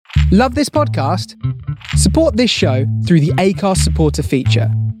Love this podcast? Support this show through the Acast supporter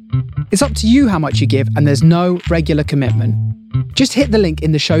feature. It's up to you how much you give, and there's no regular commitment. Just hit the link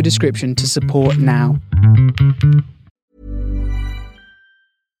in the show description to support now.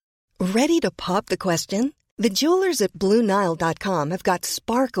 Ready to pop the question? The jewelers at BlueNile.com have got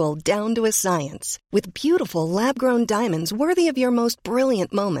sparkle down to a science with beautiful lab-grown diamonds worthy of your most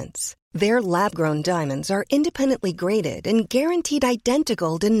brilliant moments. Their lab-grown diamonds are independently graded and guaranteed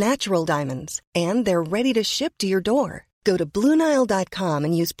identical to natural diamonds, and they're ready to ship to your door. Go to BlueNile.com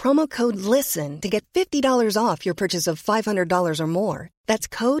and use promo code LISTEN to get $50 off your purchase of $500 or more. That's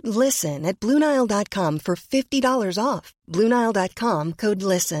code LISTEN at BlueNile.com for $50 off. BlueNile.com, code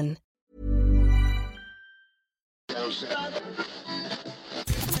LISTEN.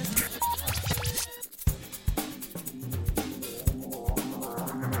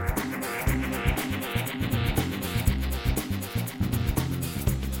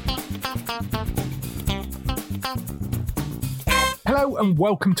 Hello and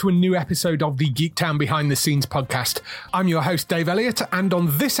welcome to a new episode of the Geektown Behind the Scenes podcast. I'm your host Dave Elliott, and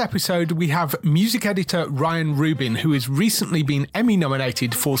on this episode we have music editor Ryan Rubin, who has recently been Emmy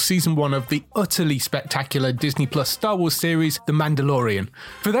nominated for season 1 of the utterly spectacular Disney Plus Star Wars series The Mandalorian.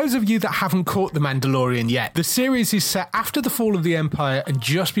 For those of you that haven't caught The Mandalorian yet, the series is set after the fall of the Empire and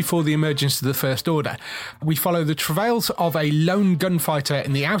just before the emergence of the First Order. We follow the travails of a lone gunfighter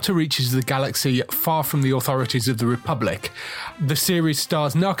in the outer reaches of the galaxy, far from the authorities of the Republic. The series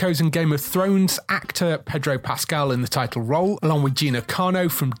stars Narcos and Game of Thrones actor Pedro Pascal in the title role, along with Gina Carano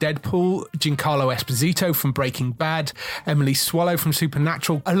from Deadpool, Giancarlo Esposito from Breaking Bad, Emily Swallow from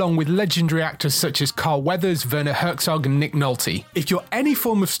Supernatural, along with legendary actors such as Carl Weathers, Werner Herzog and Nick Nolte. If you're any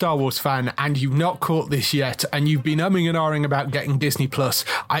form of Star Wars fan and you've not caught this yet and you've been umming and ahhing about getting Disney Plus,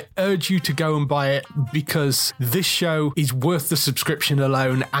 I urge you to go and buy it, because this show is worth the subscription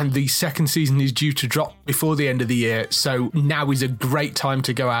alone, and the second season is due to drop before the end of the year, so now is a great time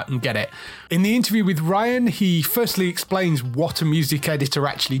to go out and get it. In the interview with Ryan, he firstly explains what a music editor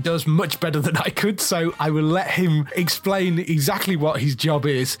actually does much better than I could, so I will let him explain exactly what his job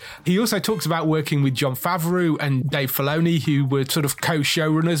is. He also talks about working with Jon Favreau and Dave Filoni, who were sort of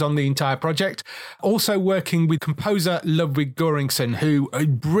co-showrunners on the entire project. Also working with composer Ludwig Göransson, who,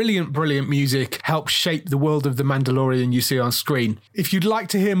 brilliant music, helped shape the world of The Mandalorian you see on screen. If you'd like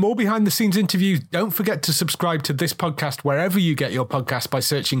to hear more behind the scenes interviews, don't forget to subscribe to this podcast wherever you get your podcast by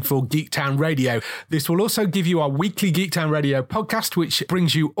searching for Geektown Radio. This will also give you our weekly Geektown Radio podcast, which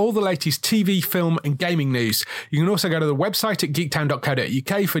brings you all the latest TV, film and gaming news. You can also go to the website at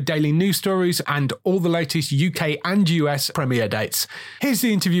geektown.co.uk for daily news stories and all the latest UK and US premiere dates. Here's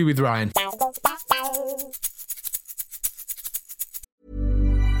the interview with Ryan.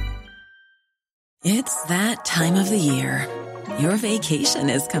 It's that time of the year. Your vacation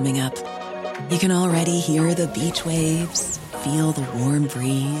is coming up. You can already hear the beach waves, feel the warm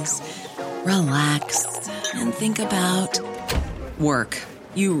breeze, relax, and think about work.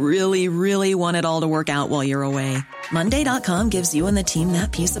 You really want it all to work out while you're away. Monday.com gives you and the team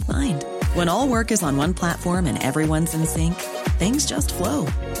that peace of mind. When all work is on one platform and everyone's in sync, things just flow.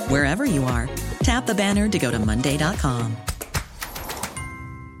 Wherever you are, tap the banner to go to Monday.com.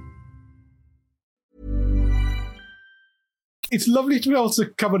 It's lovely to be able to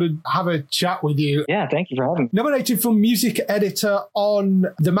come on and have a chat with you. Yeah, thank you for having me. Nominated for music editor on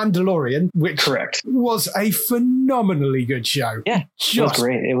The Mandalorian, which Correct. was a phenomenally good show. Yeah, it was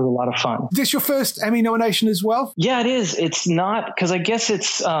great. It was a lot of fun. Is this your first Emmy nomination as well? Yeah, it is. It's not, because I guess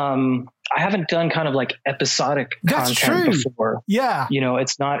it's, I haven't done kind of like episodic content before. Yeah. You know,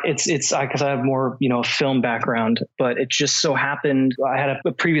 it's not, it's because I have more, you know, film background, but it just so happened I had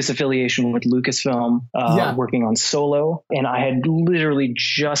a previous affiliation with Lucasfilm, working on Solo, and I had literally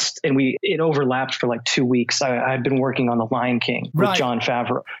it overlapped for like 2 weeks. I had been working on The Lion King with Jon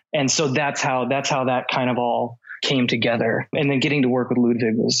Favreau. And so that's how that kind of all came together. And then getting to work with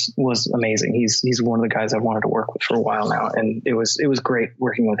Ludwig was amazing. He's one of the guys I've wanted to work with for a while now, and it was great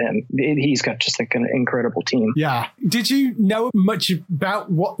working with him. He's got just like an incredible team. Yeah. Did you know much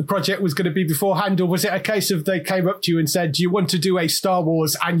about what the project was going to be beforehand, or was it a case of they came up to you and said, "Do you want to do a Star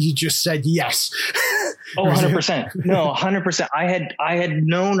Wars?" and you just said yes? Oh, 100%. No, 100%. I had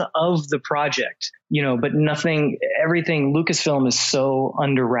known of the project, you know, but everything Lucasfilm is so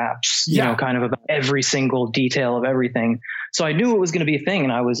under wraps, you know, kind of about every single detail of everything. So I knew it was going to be a thing,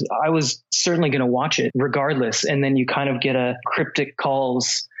 and I was certainly going to watch it regardless. And then you kind of get a cryptic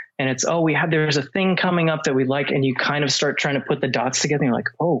calls, and it's, there's a thing coming up that we like. And you kind of start trying to put the dots together. And you're like,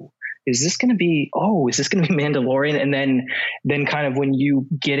 oh, is this going to be Mandalorian? And then kind of when you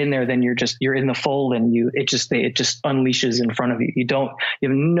get in there, then you're in the fold, and it just unleashes in front of you. You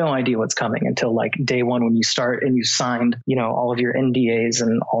have no idea what's coming until like day one when you start and you signed, all of your NDAs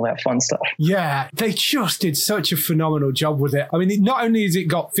and all that fun stuff. Yeah, they just did such a phenomenal job with it. I mean, not only has it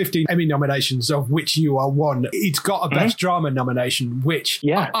got 15 Emmy nominations, of which you are one, it's got a Best Drama nomination, which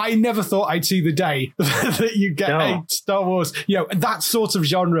I never thought I'd see the day that you get a Star Wars, that sort of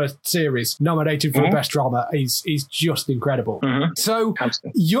genre series nominated for Best Drama is just incredible. So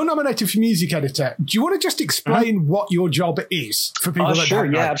you're nominated for music editor. Do you want to just explain what your job is for people that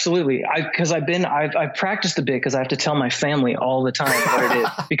don't know? Yeah, absolutely. Because I've practiced a bit because I have to tell my family all the time what it is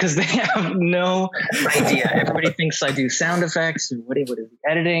because they have no idea. Everybody thinks I do sound effects and what is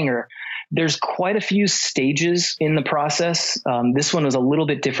editing, or there's quite a few stages in the process. This one was a little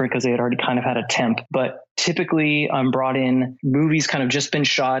bit different because they had already kind of had a temp, but typically I'm brought in, movies kind of just been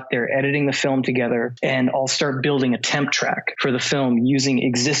shot, they're editing the film together, and I'll start building a temp track for the film using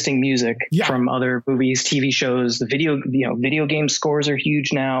existing music from other movies, TV shows. The video game scores are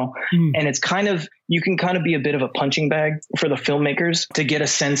huge now. And it's kind of, you can kind of be a bit of a punching bag for the filmmakers to get a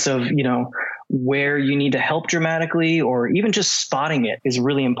sense of, where you need to help dramatically, or even just spotting it is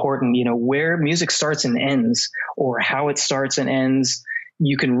really important. Where music starts and ends, or how it starts and ends.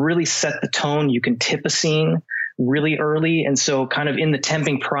 You can really set the tone. You can tip a scene really early. And so kind of in the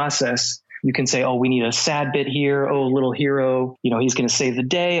temping process, you can say, oh, we need a sad bit here. Oh, little hero, he's going to save the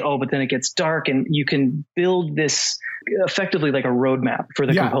day. Oh, but then it gets dark. And you can build this effectively like a roadmap for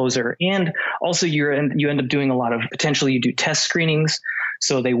the composer. And also you end up doing a lot of, potentially you do test screenings.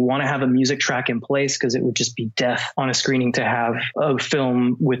 So they want to have a music track in place because it would just be death on a screening to have a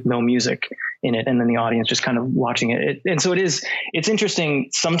film with no music in it, and then the audience just kind of watching it. And so it's interesting.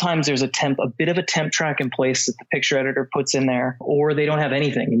 Sometimes there's a bit of a temp track in place that the picture editor puts in there, or they don't have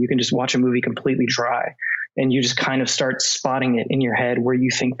anything and you can just watch a movie completely dry and you just kind of start spotting it in your head where you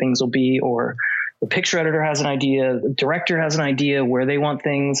think things will be, or the picture editor has an idea, the director has an idea where they want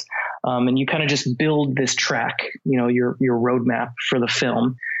things. And you kind of just build this track, your roadmap for the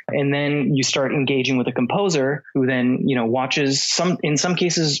film. And then you start engaging with a composer who then, watches in some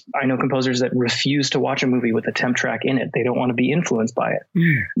cases, I know composers that refuse to watch a movie with a temp track in it. They don't want to be influenced by it.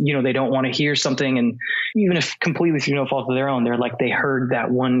 They don't want to hear something. And even if completely through no fault of their own, they're like, they heard that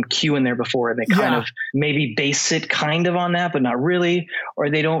one cue in there before and they kind of maybe base it kind of on that, but not really.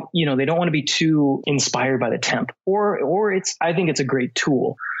 Or they don't want to be too inspired by the temp, or I think it's a great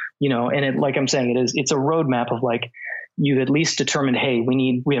tool. And like I'm saying, it's a roadmap of like, you've at least determined, hey,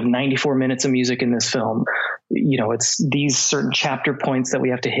 we have 94 minutes of music in this film. It's these certain chapter points that we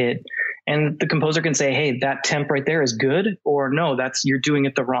have to hit. And the composer can say, hey, that temp right there is good, or no, you're doing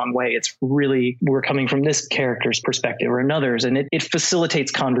it the wrong way. It's really, we're coming from this character's perspective or another's. And it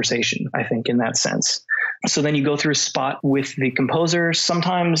facilitates conversation, I think, in that sense. So then you go through a spot with the composer.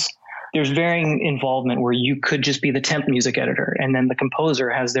 Sometimes there's varying involvement where you could just be the temp music editor, and then the composer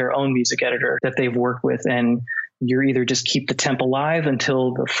has their own music editor that they've worked with. And you're either just keep the temp alive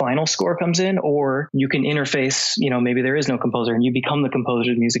until the final score comes in, or you can interface, maybe there is no composer and you become the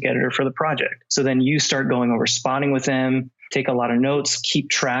composer, music editor for the project. So then you start going over spotting with them, take a lot of notes, keep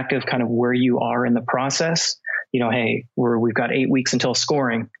track of kind of where you are in the process. Hey, we've got 8 weeks until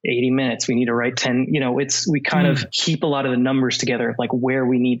scoring, 80 minutes. We need to write 10, we kind of keep a lot of the numbers together, like where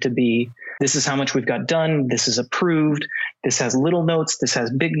we need to be. This is how much we've got done. This is approved. This has little notes. This has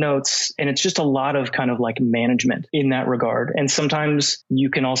big notes. And it's just a lot of kind of like management in that regard. And sometimes you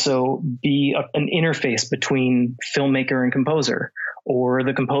can also be an interface between filmmaker and composer, or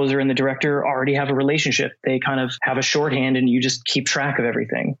the composer and the director already have a relationship. They kind of have a shorthand and you just keep track of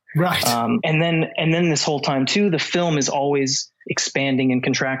everything. Right. And then this whole time too, the film is always expanding and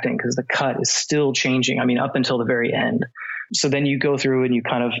contracting because the cut is still changing. I mean, up until the very end. So then you go through and you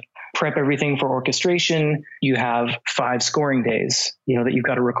kind of prep everything for orchestration. You have 5 scoring days, that you've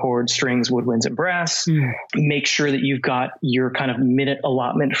got to record strings, woodwinds, and brass. Make sure that you've got your kind of minute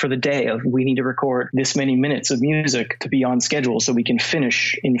allotment for the day of, we need to record this many minutes of music to be on schedule so we can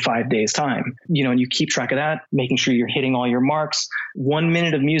finish in 5 days time. And you keep track of that, making sure you're hitting all your marks. 1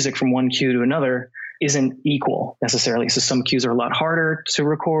 minute of music from one cue to another isn't equal necessarily. So some cues are a lot harder to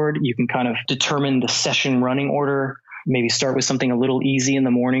record. You can kind of determine the session running order. Maybe start with something a little easy in the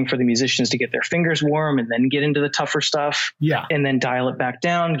morning for the musicians to get their fingers warm, and then get into the tougher stuff. Yeah. And then dial it back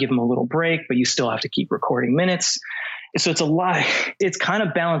down, give them a little break, but you still have to keep recording minutes. So it's a lot. It's kind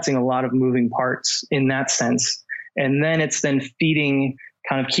of balancing a lot of moving parts in that sense. And then it's then feeding,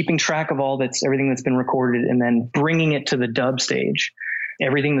 kind of keeping track of everything that's been recorded, and then bringing it to the dub stage.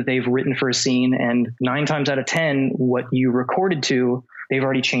 Everything that they've written for a scene, and 9 times out of 10, what you recorded to they've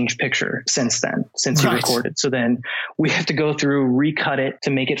already changed picture since he recorded. So then we have to go through, recut it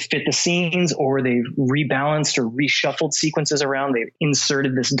to make it fit the scenes, or they've rebalanced or reshuffled sequences around. They've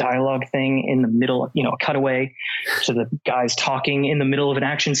inserted this dialogue thing in the middle, a cutaway. So the guy's talking in the middle of an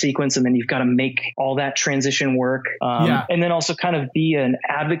action sequence, and then you've got to make all that transition work. And then also kind of be an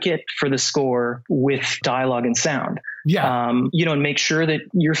advocate for the score with dialogue and sound. And make sure that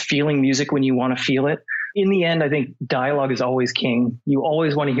you're feeling music when you want to feel it. In the end, I think dialogue is always king. You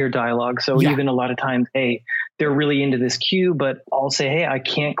always want to hear dialogue. So even a lot of times, hey, they're really into this cue, but I'll say, hey, I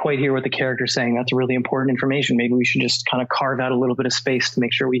can't quite hear what the character's saying. That's really important information. Maybe we should just kind of carve out a little bit of space to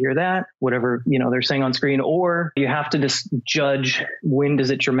make sure we hear that, whatever, they're saying on screen. Or you have to just judge, when does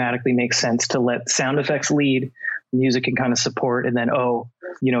it dramatically make sense to let sound effects lead, music can kind of support, and then,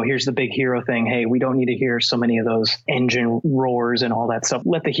 here's the big hero thing. Hey, we don't need to hear so many of those engine roars and all that stuff.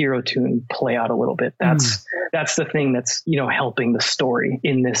 Let the hero tune play out a little bit. That's the thing that's, helping the story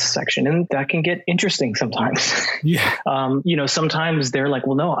in this section. And that can get interesting sometimes. Sometimes they're like,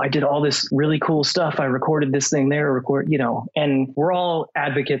 well, no, I did all this really cool stuff. I recorded this thing there, and we're all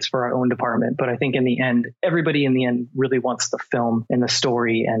advocates for our own department. But I think in the end, everybody in the end really wants the film and the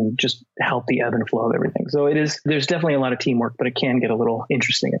story and just help the ebb and flow of everything. So there's definitely a lot of teamwork, but it can get a little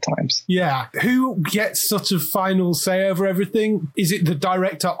interesting at times. Yeah. Who gets sort of final say over everything? Is it the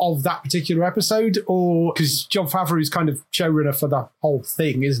director of that particular episode, or because Jon Favreau is kind of showrunner for the whole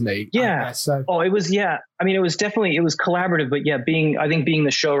thing, isn't he? Yeah. It was, I mean, it was collaborative, but being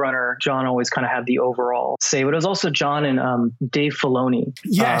the showrunner, John always kind of had the overall say, but it was also John and Dave Filoni.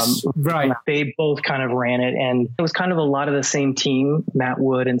 Yes. Right. They both kind of ran it, and it was kind of a lot of the same team, Matt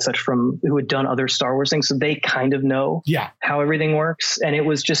Wood and such, who had done other Star Wars things. So they kind of know how everything works. And it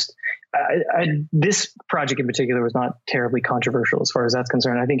was just, this project in particular was not terribly controversial as far as that's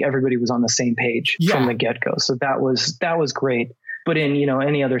concerned. I think everybody was on the same page from the get-go. So that was great. But in,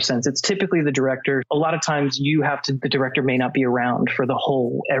 any other sense, it's typically the director. A lot of times the director may not be around for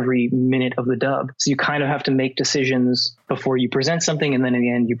every minute of the dub. So you kind of have to make decisions before you present something. And then in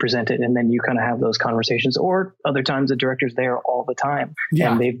the end, you present it. And then you kind of have those conversations. Or other times the director's there all the time.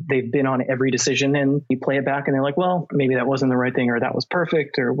 Yeah. And they've been on every decision, and you play it back and they're like, well, maybe that wasn't the right thing, or that was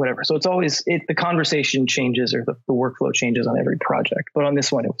perfect, or whatever. So it's always, the conversation changes, or the workflow changes on every project. But on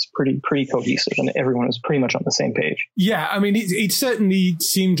this one, it was pretty cohesive, and everyone was pretty much on the same page. Yeah. I mean, it certainly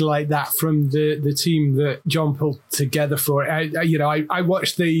seemed like that from the team that John pulled together for it. I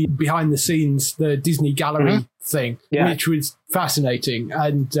watched the behind the scenes, the Disney Gallery thing, which was fascinating.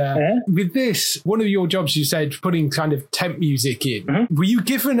 And with this, one of your jobs, you said, putting kind of temp music in. Were you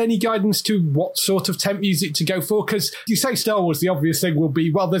given any guidance to what sort of temp music to go for? Because you say Star Wars, the obvious thing will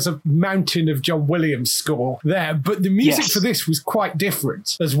be, well, there's a mountain of John Williams score there, but the music for this was quite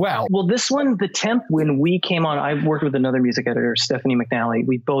different as well. Well, this one, the temp, when we came on, I worked with another music editor, Stephanie McNally.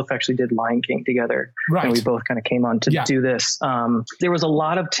 We both actually did Lion King together. Right. And we both kind of came on to do this. There was a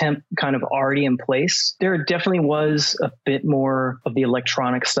lot of temp kind of already in place. There definitely was a bit more of the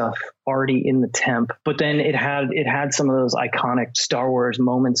electronic stuff already in the temp, but then it had some of those iconic Star Wars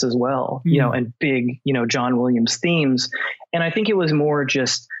moments as well, and big, John Williams themes. And I think it was more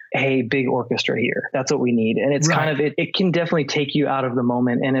just, hey, big orchestra here. That's what we need. And it's kind of, it can definitely take you out of the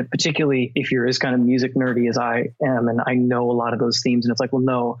moment. And particularly if you're as kind of music nerdy as I am, and I know a lot of those themes, and it's like, well,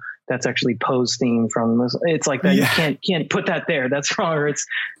 no, that's actually Poe's theme from this. It's like that. Yeah. You can't put that there. That's wrong. Or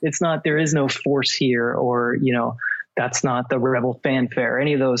it's not, there is no force here, or, that's not the Rebel fanfare,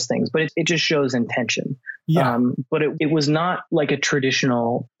 any of those things, but it just shows intention. Yeah. But it was not like a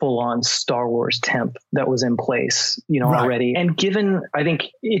traditional full-on Star Wars temp that was in place, already. And given, I think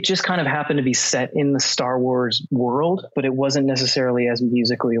it just kind of happened to be set in the Star Wars world, but it wasn't necessarily as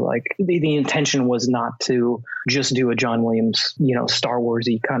musically like the intention was not to just do a John Williams, Star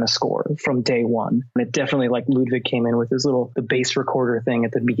Wars-y kind of score from day one. And it definitely, like, Ludwig came in with his the bass recorder thing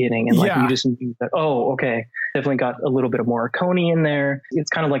at the beginning, and you just knew that, oh, okay, definitely got a little bit of Morricone in there. It's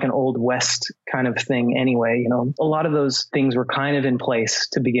kind of like an Old West kind of thing anyway. A lot of those things were kind of in place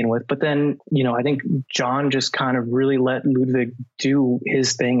to begin with, but then, I think John just kind of really let Ludwig do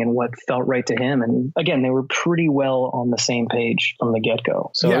his thing and what felt right to him. And again, they were pretty well on the same page from the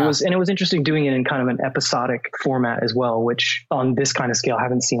get-go. So it was interesting doing it in kind of an episodic format as well, which on this kind of scale, I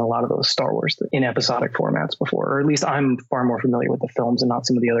haven't seen a lot of those Star Wars in episodic formats before, or at least I'm far more familiar with the films and not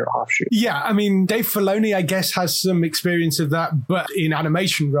some of the other offshoots. Yeah. I mean, Dave Filoni, I guess, guess, has some experience of that, but in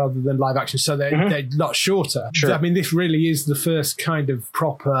animation rather than live action, so they're a lot shorter. Sure. I mean, this really is the first kind of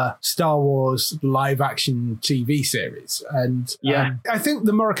proper Star Wars live action TV series. And I think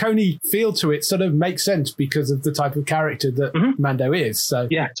the Morricone feel to it sort of makes sense because of the type of character that Mando is. So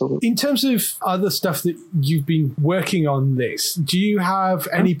totally. In terms of other stuff that you've been working on this, do you have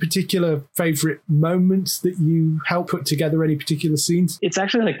any particular favorite moments that you help put together, any particular scenes? It's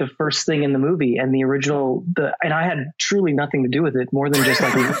actually like the first thing in the movie, and the original, and I had truly nothing to do with it more than just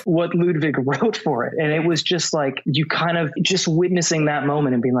like what Ludwig wrote for it. And it was just like, you kind of just witnessing that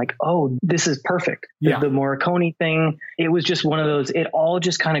moment and being like, oh, this is perfect. The Morricone thing, it was just one of those, it all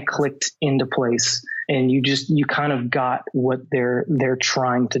just kind of clicked into place. And you kind of got what they're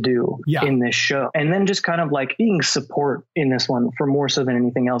trying to do in this show. And then just kind of like being support in this one for more so than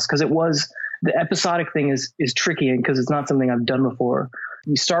anything else. Because the episodic thing is tricky because it's not something I've done before.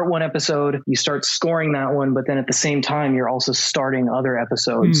 You start one episode, you start scoring that one, but then at the same time, you're also starting other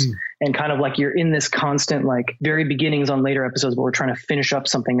episodes. And kind of like you're in this constant, like very beginnings on later episodes, but we're trying to finish up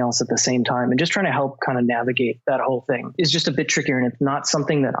something else at the same time. And just trying to help kind of navigate that whole thing is just a bit trickier. And it's not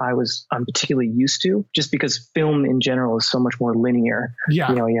something that I'm particularly used to, just because film in general is so much more linear. You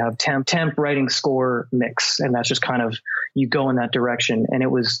know, you have temp, writing, score, mix, and that's just kind of, you go in that direction. And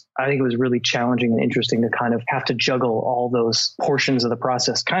I think it was really challenging and interesting to kind of have to juggle all those portions of the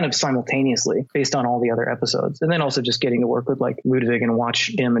process kind of simultaneously based on all the other episodes. And then also just getting to work with like Ludwig and watch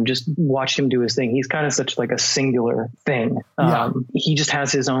him do his thing. He's kind of such like a singular thing. He just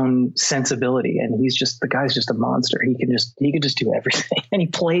has his own sensibility, and the guy's just a monster. He could just do everything, and he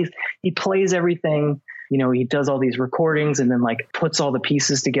plays everything. You know, he does all these recordings and then like puts all the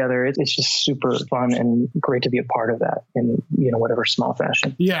pieces together. It's just super fun and great to be a part of that in, you know, whatever small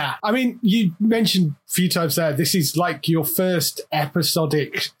fashion. Yeah. I mean, you mentioned a few times there, this is like your first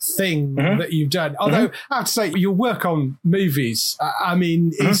episodic thing that you've done. Although I have to say, your work on movies, I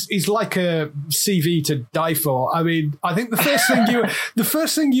mean, is like a CV to die for. I mean, I think the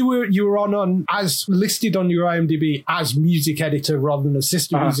first thing you were on as listed on your IMDb as music editor rather than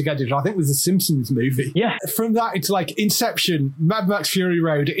assistant music editor, I think was the Simpsons movie. Yeah. From that, it's like Inception, Mad Max Fury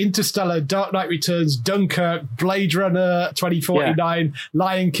Road, Interstellar, Dark Knight Returns, Dunkirk, Blade Runner 2049,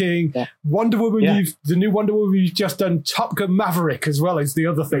 Lion King, Wonder Woman, the new Wonder Woman you've just done, Top Gun Maverick as well as the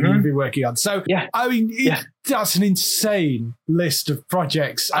other thing you've been working on. So, I mean, that's an insane list of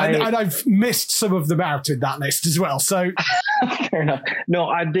projects. And I've missed some of them out in that list as well. So fair enough. No,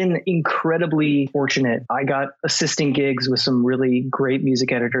 I've been incredibly fortunate. I got assisting gigs with some really great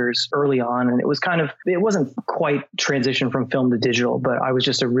music editors early on. And it wasn't quite transition from film to digital, but I was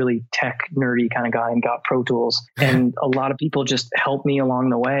just a really tech nerdy kind of guy and got Pro Tools. And a lot of people just helped me along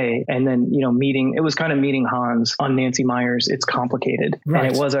the way. And then, you know, meeting Hans on Nancy Meyers, It's Complicated.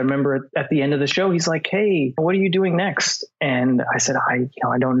 Right. And I remember at the end of the show, he's like, hey, what are you doing next? And I said, I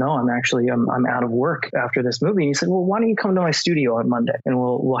don't know. I'm out of work after this movie. And he said, well, why don't you come to my studio on Monday and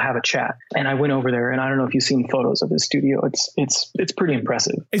we'll have a chat. And I went over there, and I don't know if you've seen photos of his studio. It's pretty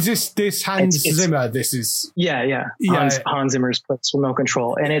impressive. Is this Hans Zimmer? This is Hans Zimmer's Place Remote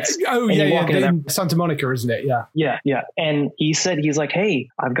Control, and it's in Santa Monica, isn't it? Yeah. And he's like, hey,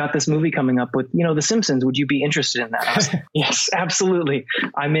 I've got this movie coming up with The Simpsons. Would you be interested in that? I was like, yes, absolutely.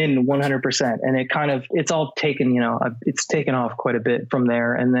 I'm in 100%. And it's all taken, it's taken off quite a bit from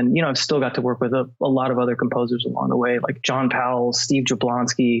there. And then I've still got to work with a lot of other composers along the way, like John Powell, Steve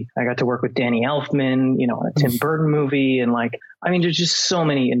Jablonski. I got to work with Danny Elfman, on a Tim Burton movie, and there's just so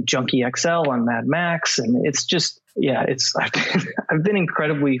many, and Junkie XL on Mad Max, and it's just, I've been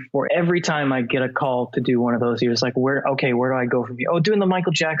incredibly, for every time I get a call to do one of those, you're just like, where do I go from here? Oh, doing the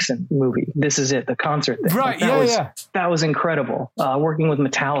Michael Jackson movie. This is it, the concert thing. Right. That was incredible. Working with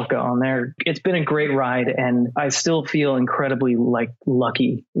Metallica on there. It's been a great ride, and I still feel incredibly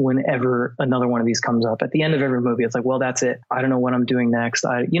lucky whenever another one of these comes up. At the end of every movie, it's like, well, that's it. I don't know what I'm doing next.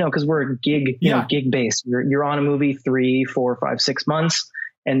 Because we're a gig, gig based. You're on a movie 3, 4, 5, 6 months.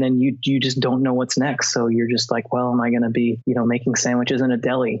 And then you just don't know what's next. So you're just like, well, am I going to be, making sandwiches in a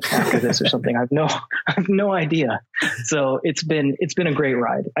deli after this or something? I have no idea. So it's been a great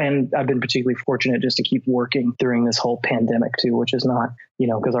ride. And I've been particularly fortunate just to keep working during this whole pandemic too, which is not,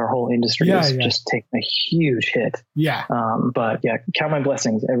 because our whole industry is just taking a huge hit. Yeah. But count my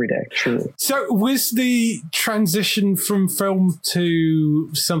blessings every day, truly. So was the transition from film to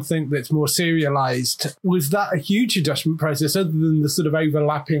something that's more serialized, was that a huge adjustment process other than the sort of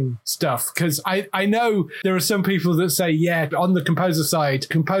overlapping stuff? Because I know there are some people that say, on the composer side,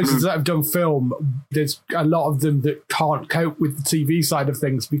 composers that have done film, there's a lot of them that can't cope with the TV side of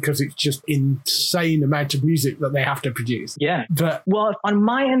things because it's just insane amount of music that they have to produce. Yeah. But well, on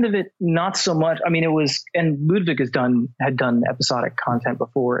my end of it, not so much. I mean, it was, and Ludwig had done episodic content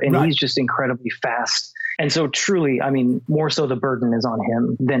before, and he's just incredibly fast. And so truly, I mean, more so the burden is on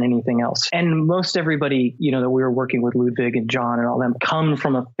him than anything else. And most everybody, you know, that we were working with, Ludwig and John and all them, come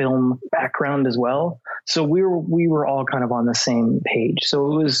from a film background as well. So we were all kind of on the same page.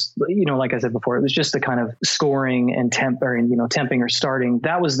 So it was, you know, like I said before, it was just the kind of scoring and temping or starting.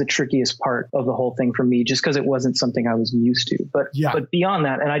 That was the trickiest part of the whole thing for me, just because it wasn't something I was used to. But beyond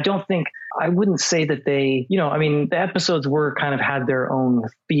that, and I wouldn't say that they, you know, I mean, the episodes kind of had their own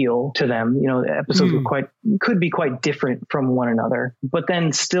feel to them. You know, the episodes could be quite different from one another, but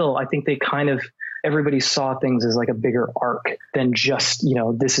then still, I think they kind of, everybody saw things as like a bigger arc than just, you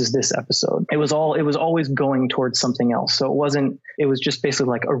know, this is this episode. It was always going towards something else. So it was just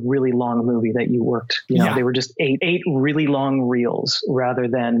basically like a really long movie that you worked, you know, they were just eight really long reels rather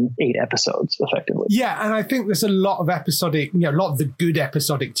than 8 episodes effectively. Yeah. And I think there's a lot of episodic, you know, a lot of the good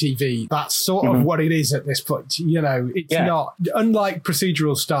episodic TV. That's sort of what it is at this point. You know, it's not, unlike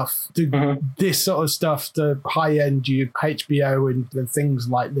procedural stuff, this sort of stuff, the high end HBO and things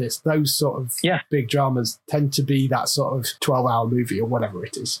like this, those sort of big dramas tend to be that sort of 12-hour movie or whatever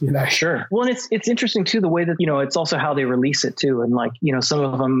it is, you know. Sure. Well, and it's interesting too, the way that, you know, it's also how they release it too. And like, you know, some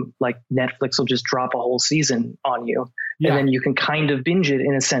of them, like Netflix will just drop a whole season on you. And then you can kind of binge it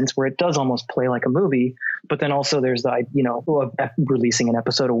in a sense where it does almost play like a movie. But then also there's the, you know, releasing an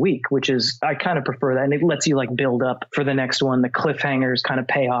episode a week, which is, I kind of prefer that. And it lets you like build up for the next one. The cliffhangers kind of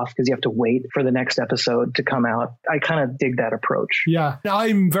pay off because you have to wait for the next episode to come out. I kind of dig that approach. Yeah,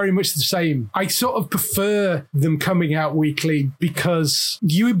 I'm very much the same. I sort of prefer them coming out weekly because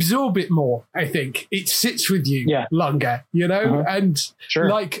you absorb it more, I think. It sits with you longer, you know? And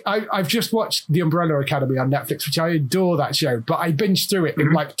like, I've just watched The Umbrella Academy on Netflix, which I adore that show, but I binged through it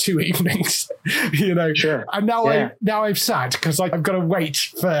in like 2 evenings, you know? And now I'm sad because I've got to wait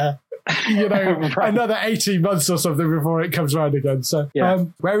for, you know, another 18 months or something before it comes around again. So,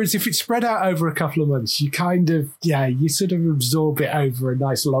 whereas if it's spread out over a couple of months, you kind of, you sort of absorb it over a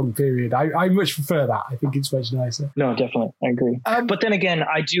nice long period. I much prefer that. I think it's much nicer. No, definitely. I agree. But then again,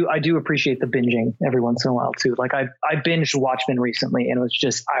 I do appreciate the binging every once in a while too. Like I binged Watchmen recently and it was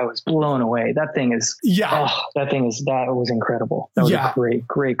just, I was blown away. That thing is, that was incredible. That was a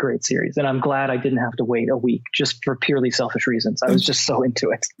great series. And I'm glad I didn't have to wait a week just for purely selfish reasons. I was just so into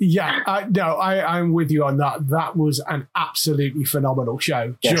it. Yeah. I'm with you on that. That was an absolutely phenomenal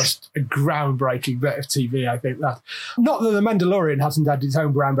show. Yes. Just a groundbreaking bit of TV, I think. That. Not that The Mandalorian hasn't had its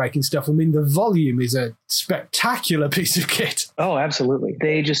own groundbreaking stuff. I mean, The Volume is a spectacular piece of kit. Oh, absolutely.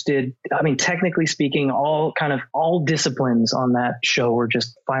 They just did, I mean, technically speaking, all disciplines on that show were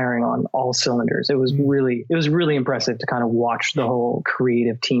just firing on all cylinders. It was really impressive to kind of watch the whole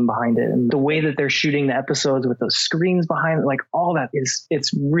creative team behind it. And the way that they're shooting the episodes with those screens behind it, like all that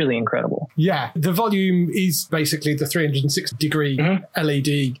it's really incredible. Yeah, The Volume is basically the 360-degree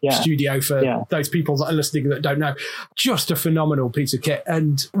LED studio for those people that are listening that don't know. Just a phenomenal piece of kit.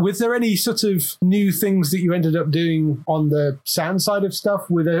 And was there any sort of new things that you ended up doing on the sound side of stuff?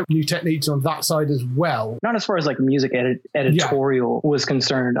 Were there new techniques on that side as well? Not as far as like music editorial was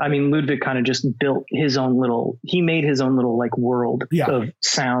concerned. I mean, Ludwig kind of just built his own little, he made his own little like world of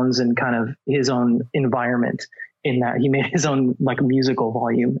sounds and kind of his own environment. In that he made his own like musical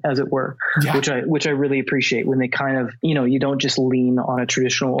volume, as it were, which I really appreciate when they kind of, you know, you don't just lean on a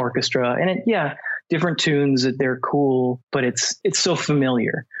traditional orchestra and different tunes, they're cool, but it's so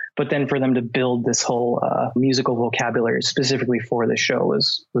familiar. But then for them to build this whole musical vocabulary specifically for the show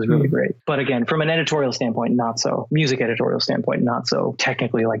was really great. But again, from an editorial standpoint, not so. Music editorial standpoint, not so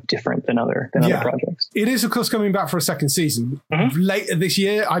technically like different than other projects. It is, of course, coming back for a second season. Later this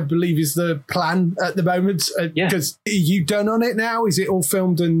year, I believe, is the plan at the moment. Because are you done on it now? Is it all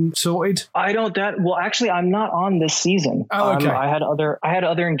filmed and sorted? Actually, I'm not on this season. Oh, okay. I had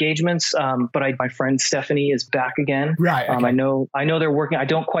other engagements, but my friend Stephanie is back again. Right. Okay. I know they're working. I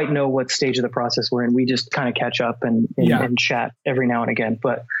don't quite know what stage of the process we're in. We just kind of catch up and chat every now and again.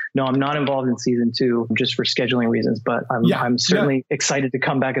 But no, I'm not involved in season 2 just for scheduling reasons. But I'm certainly excited to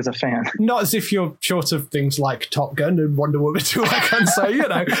come back as a fan. Not as if you're short of things like Top Gun and Wonder Woman 2, I can say, you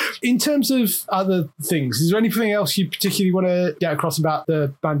know. In terms of other things, is there anything else you particularly want to get across about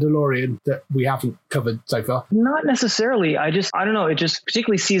the Mandalorian that we haven't covered so far? Not necessarily. I don't know. It just,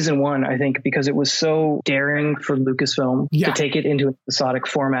 particularly season 1, I think, because it was so daring for Lucasfilm to take it into an episodic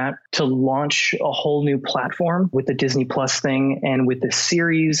format, to launch a whole new platform with the Disney Plus thing and with the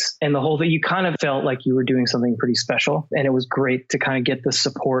series series and the whole thing, you kind of felt like you were doing something pretty special. And it was great to kind of get the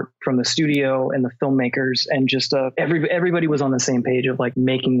support from the studio and the filmmakers, and just everybody was on the same page of like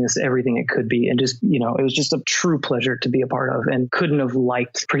making this everything it could be. And just, you know, it was just a true pleasure to be a part of, and couldn't have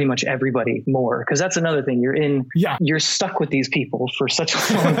liked pretty much everybody more. Cause that's another thing, you're stuck with these people for such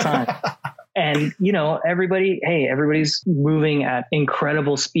a long time. And, you know, everybody's moving at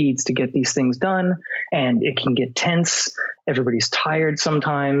incredible speeds to get these things done, and it can get tense. Everybody's tired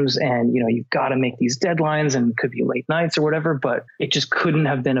sometimes, and, you know, you've got to make these deadlines, and it could be late nights or whatever, but it just couldn't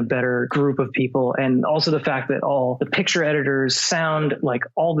have been a better group of people. And also the fact that all the picture editors, sound, like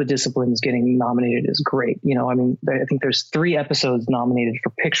all the disciplines getting nominated is great. You know, I mean, I think there's 3 episodes nominated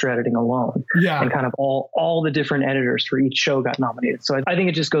for picture editing alone. Yeah. And kind of all the different editors for each show got nominated. So I think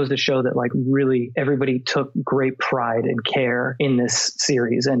it just goes to show that like really everybody took great pride and care in this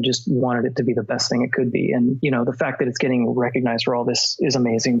series and just wanted it to be the best thing it could be. And, you know, the fact that it's getting recognized for all this is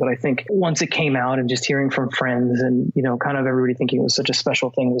amazing. But I think once it came out and just hearing from friends and, you know, kind of everybody thinking it was such a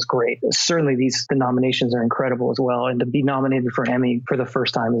special thing was great. Certainly the nominations are incredible as well. And to be nominated for an Emmy for the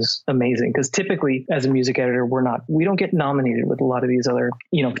first time is amazing, because typically as a music editor, we don't get nominated with a lot of these other,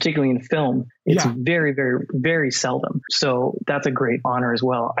 you know, particularly in film. It's very, very, very seldom. So that's a great honor as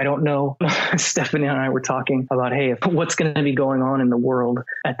well. I don't know. Stephanie and I were talking about, hey, what's going to be going on in the world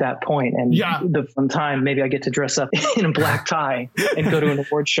at that point. And the fun time, maybe I get to dress up in a black tie and go to an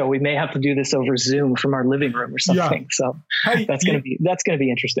award show. We may have to do this over Zoom from our living room or something. So that's going to be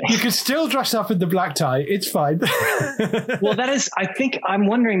interesting. You can still dress up in the black tie. It's fine. Well, I'm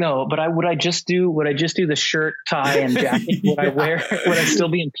wondering though, but would I just do the shirt, tie, and jacket? Would I still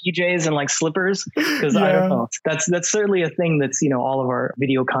be in PJs and like slippers? Because I don't know. That's certainly a thing that's, you know, all of our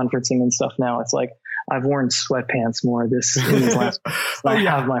video conferencing and stuff now. It's like I've worn sweatpants more in these last I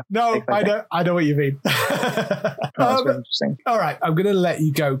know what you mean. That's very interesting. All right, I'm going to let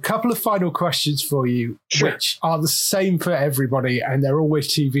you go. Couple of final questions for you, which are the same for everybody, and they're always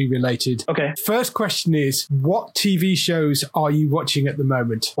TV related. Okay. First question is, what TV shows are you watching at the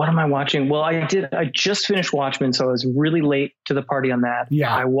moment? What am I watching? Well, I just finished Watchmen, so I was really late to the party on that.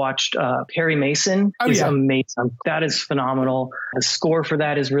 Yeah. I watched Perry Mason. Amazing. That is phenomenal. The score for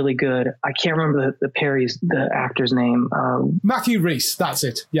that is really good. I can't remember the actor's name. Matthew Rhys. That's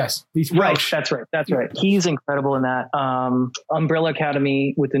it. Yes. He's Welsh. Right. That's right. He's incredible in that. Umbrella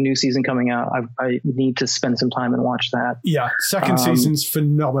Academy with the new season coming out. I need to spend some time and watch that. Yeah. Second season's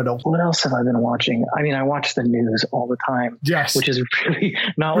phenomenal. What else have I been watching? I mean, I watch the news all the time. Yes. Which is really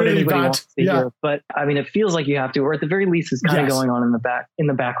not what anybody wants to hear. But I mean, it feels like you have to, or at the very least, it's kind of going on in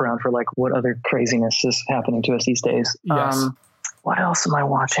the background for like what other craziness is happening to us these days. Yes. What else am I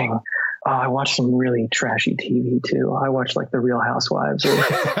watching? I watch some really trashy TV too. I watch like The Real Housewives or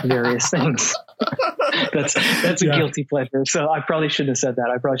various things. That's a guilty pleasure. So I probably shouldn't have said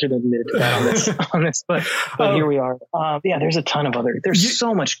that. I probably should have admitted to that on this, but here we are. There's a ton of there's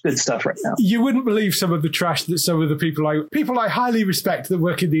so much good stuff right now. You wouldn't believe some of the trash that some of the people I highly respect that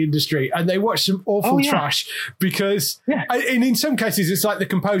work in the industry, and they watch some awful trash because and in some cases it's like the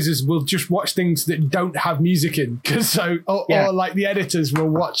composers will just watch things that don't have music in, or like the editors will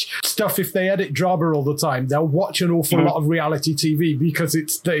watch stuff. If they edit drama all the time, they'll watch an awful lot of reality TV because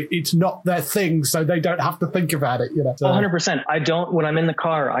it's not their thing, so they don't have to think about it. You know, 100%. I don't. When I'm in the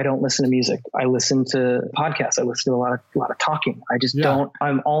car, I don't listen to music. I listen to podcasts. I listen to a lot of talking. I just don't.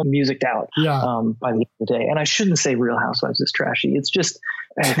 I'm all musiced out. By the end of the day, and I shouldn't say Real Housewives is trashy. It's just.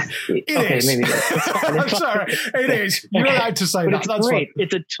 Maybe I'm sorry. It is. You're allowed to say that. That's great.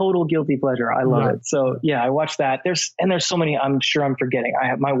 It's a total guilty pleasure. I love it. So I watch that. There's so many. I'm sure I'm forgetting.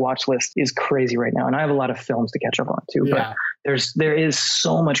 My watch list is crazy right now, and I have a lot of films to catch up on too. But there is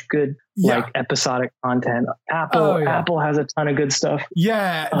so much good like episodic content. Apple has a ton of good stuff.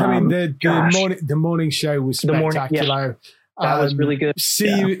 Yeah, I mean the morning show was spectacular. That was really good.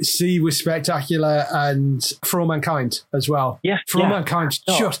 C was spectacular, and For All Mankind as well. Yeah. For All Mankind's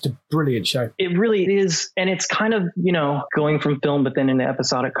just a brilliant show. It really is. And it's kind of, going from film, but then into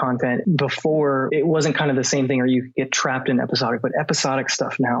episodic content. Before, it wasn't kind of the same thing, or you could get trapped in episodic, but episodic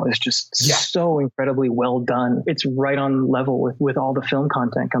stuff now is just so incredibly well done. It's right on level with all the film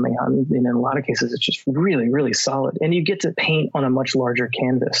content coming out. And in a lot of cases, it's just really, really solid. And you get to paint on a much larger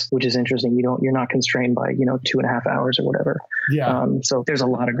canvas, which is interesting. You're not constrained by, 2.5 hours or whatever. Yeah. So there's a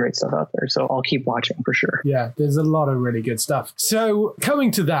lot of great stuff out there. So I'll keep watching for sure. Yeah, there's a lot of really good stuff. So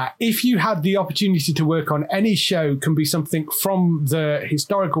coming to that, if you had the opportunity to work on any show, can be something from the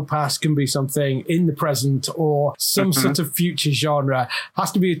historical past, can be something in the present, or some sort of future genre,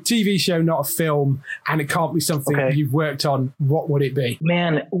 has to be a TV show, not a film, and it can't be something you've worked on, what would it be?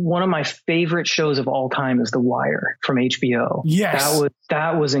 Man, one of my favorite shows of all time is The Wire from HBO. Yes.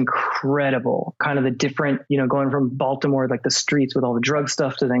 That was incredible. Kind of the different, going from Baltimore, like the streets with all the drug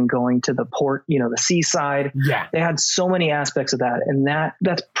stuff, to then going to the port, the seaside. Yeah. They had so many aspects of that. And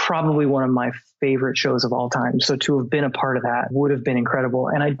that's probably one of my favorite shows of all time. So to have been a part of that would have been incredible.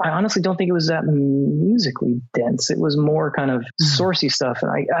 And I honestly don't think it was that musically dense. It was more kind of sourcey stuff.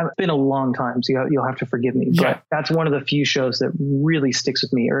 And I've been a long time, so you'll have to forgive me. Yeah. But that's one of the few shows that really sticks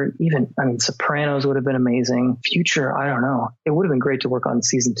with me. Or even, Sopranos would have been amazing. Future, I don't know. It would have been great to work on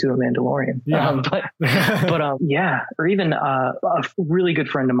season 2 of Mandalorian. Yeah. Or even a really good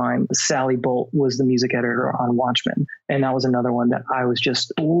friend of mine, Sally Bolt, was the music editor on Watchmen. And that was another one that I was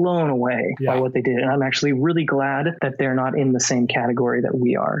just blown away by what they did. And I'm actually really glad that they're not in the same category that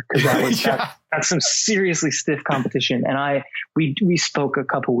we are, because that was that's some seriously stiff competition. And we spoke a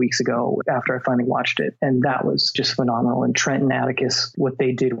couple weeks ago after I finally watched it, and that was just phenomenal. And Trent and Atticus, what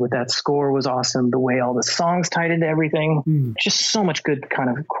they did with that score was awesome. The way all the songs tied into everything, just so much good kind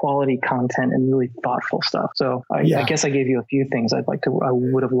of quality content and really thoughtful stuff. So I guess I gave you a few things I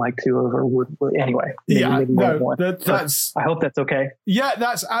would have liked to have, or would anyway. Maybe I hope that's okay. Yeah,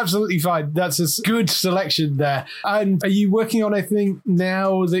 that's absolutely fine. That's a good selection there. And are you working on anything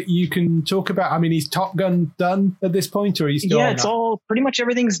now that you can talk about? I mean, is Top Gun done at this point, or are you still on it's that? all pretty much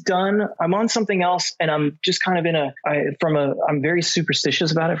everything's done. I'm on something else, and I'm just kind of I'm very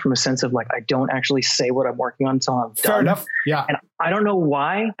superstitious about it, from a sense of like, I don't actually say what I'm working on until I'm done. Fair enough. Yeah. And I don't know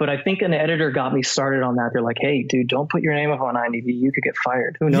why, but I think an editor got me started on that. They're like, hey, dude, don't put your name up on IMDb. You could get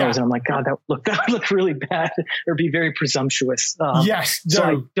fired. Who knows? Yeah. And I'm like, God, that would look really bad, or be very presumptuous. Yes. So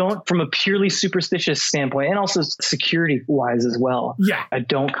I don't, from a purely superstitious standpoint, and also security wise as well. Yeah. I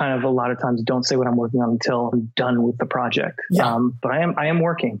don't a lot of times don't say what I'm working on until I'm done with the project. Yeah. But I am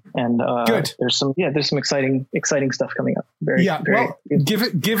working, and good. There's some exciting stuff coming up.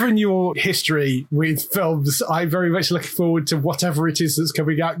 Given your history with films, I'm very much looking forward to whatever it is that's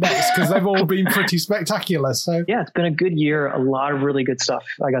coming out next, because they've all been pretty spectacular. So yeah, it's been a good year. A lot of really good stuff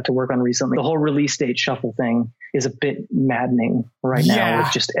I got to work on recently. The whole release date shuffle thing is a bit maddening right now,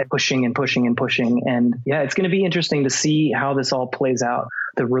 with just pushing and pushing and pushing. And it's going to be interesting to see how this all plays out.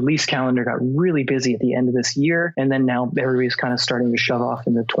 The release calendar got really busy at the end of this year, and then now everybody's kind of starting to shove off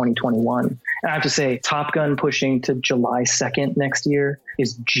into 2021. And I have to say, Top Gun pushing to July 2nd next year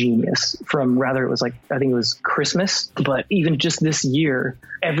is genius. It was like, I think it was Christmas, but even just this year,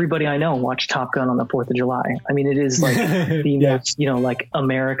 everybody I know watched Top Gun on the 4th of July. I mean, it is like the most, like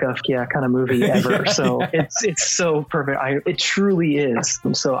America kind of movie ever. So it's so perfect. It truly is.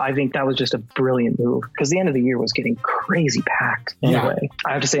 So I think that was just a brilliant move, because the end of the year was getting crazy packed anyway.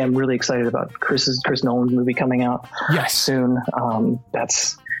 I have to say, I'm really excited about Chris Nolan's movie coming out soon.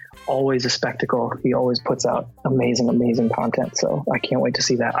 That's always a spectacle. He always puts out amazing content. So I can't wait to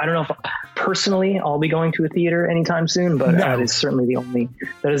see that. I don't know if personally I'll be going to a theater anytime soon, but that is certainly the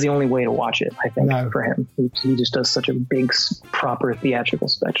only way to watch it, I think, for him. He just does such a big, proper theatrical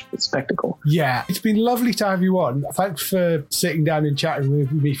spectacle. Yeah. It's been lovely to have you on. Thanks for sitting down and chatting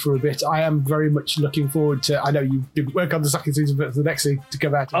with me for a bit. I am very much looking forward to, I know you didn't work on the second season, but the next season to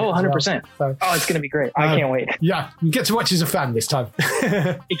come out. 100%. Well. So, it's going to be great. I can't wait. Yeah. You get to watch as a fan this time.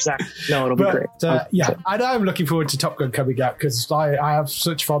 Exactly. No, it'll be great. And I'm looking forward to Top Gun coming out, because I have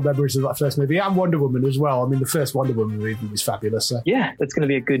such fond memories of that first movie, and Wonder Woman as well. I mean, the first Wonder Woman movie was fabulous. So. Yeah, it's going to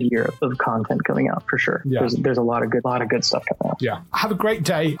be a good year of content coming out for sure. Yeah. There's a lot of good stuff coming out. Yeah. Have a great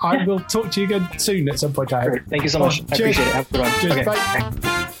day. I will talk to you again soon at some point. I hope. Great. Thank you so much. I appreciate it. Have a good one. Cheers. Okay.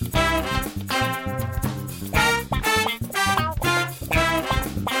 Bye.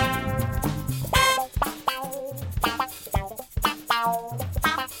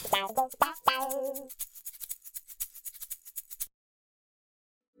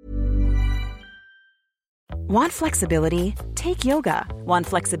 Want flexibility? Take yoga. Want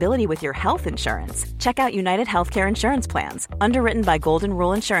flexibility with your health insurance? Check out United Healthcare Insurance Plans. Underwritten by Golden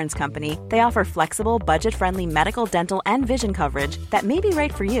Rule Insurance Company, they offer flexible, budget-friendly medical, dental, and vision coverage that may be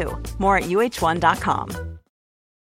right for you. More at UH1.com.